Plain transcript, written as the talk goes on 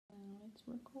It's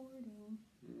recording.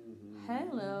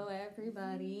 Hello,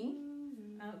 everybody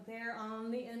out there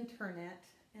on the internet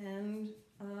and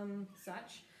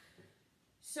such.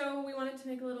 So we wanted to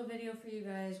make a little video for you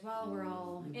guys while we're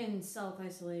all in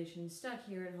self-isolation, stuck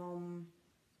here at home.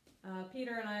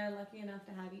 Peter and I are lucky enough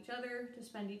to have each other to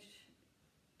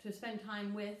spend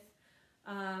time with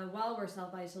while we're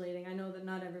self-isolating. I know that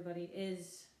not everybody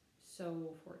is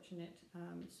so fortunate.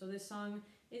 So this song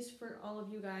is for all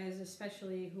of you guys,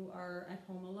 especially who are at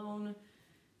home alone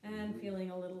and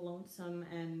feeling a little lonesome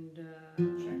and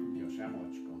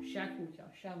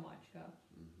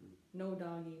no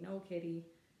doggy, no kitty.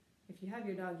 If you have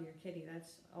your doggy or kitty,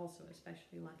 that's also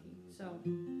especially lucky. So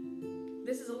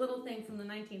this is a little thing from the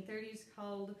 1930s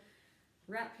called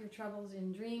Wrap Your Troubles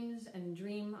in Dreams and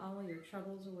Dream All Your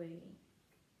Troubles Away.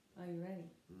 Are you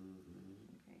ready?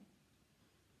 Okay.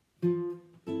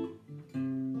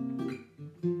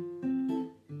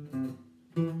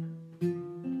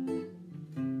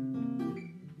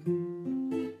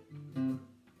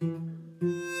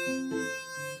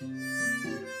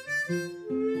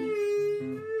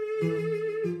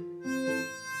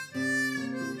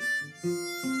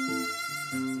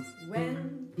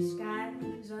 When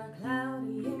skies are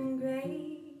cloudy and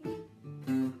gray,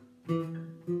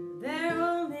 they're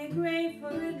only gray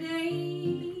for a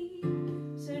day,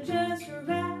 so just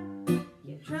wrap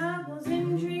your troubles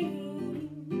in dreams.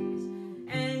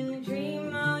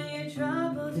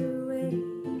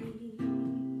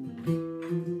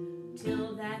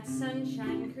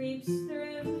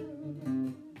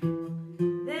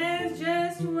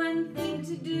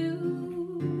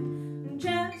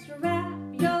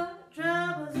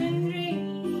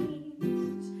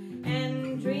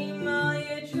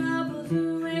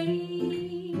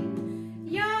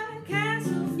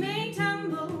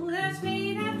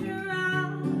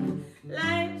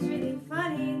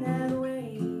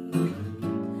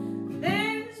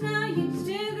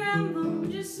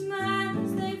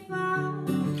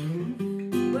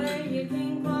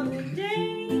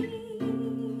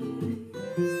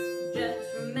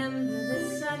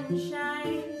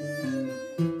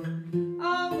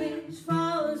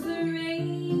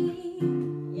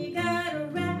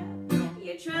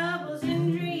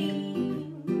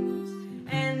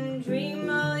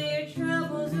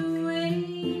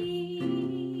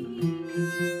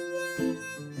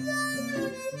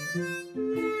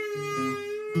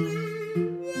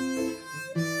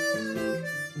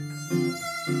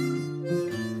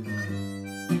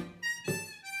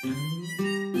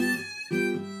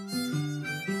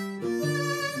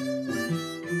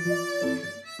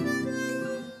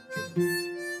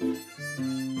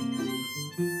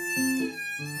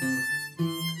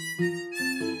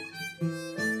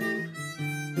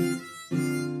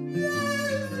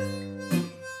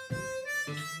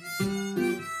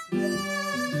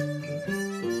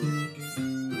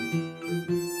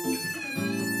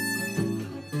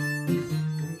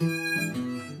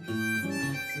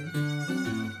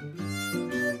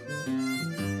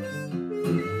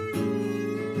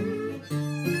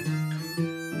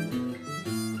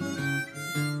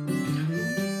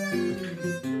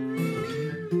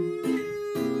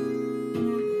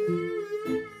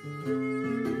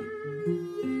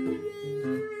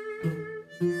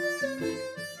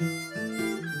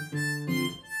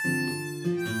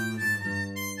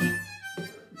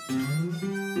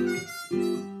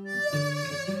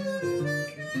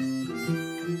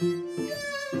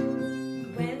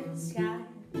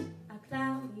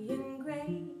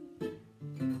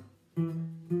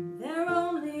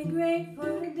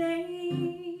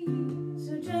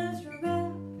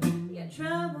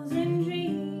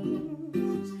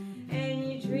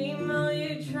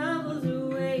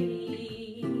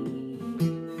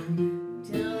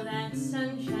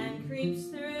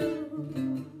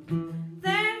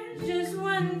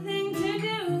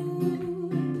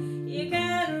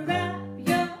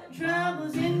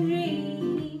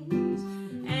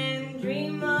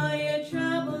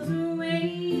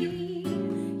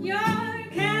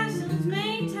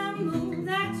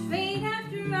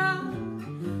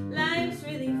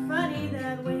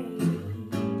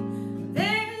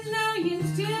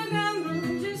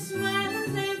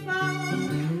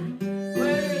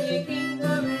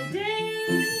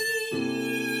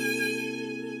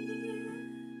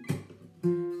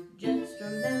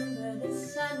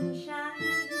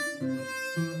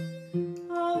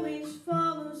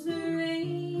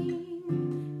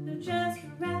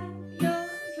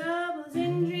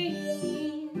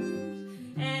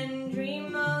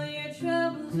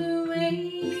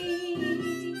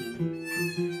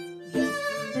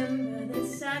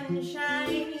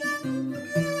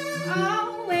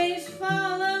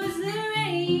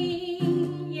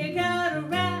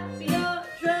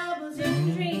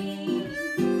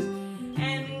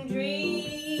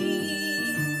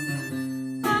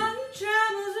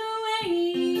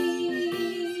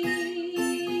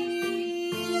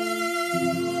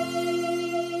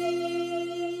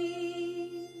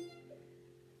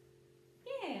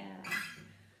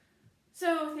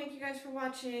 guys for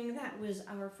watching. That was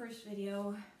our first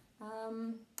video.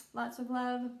 Lots of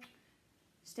love.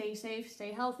 Stay safe,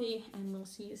 stay healthy, and we'll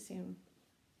see you soon.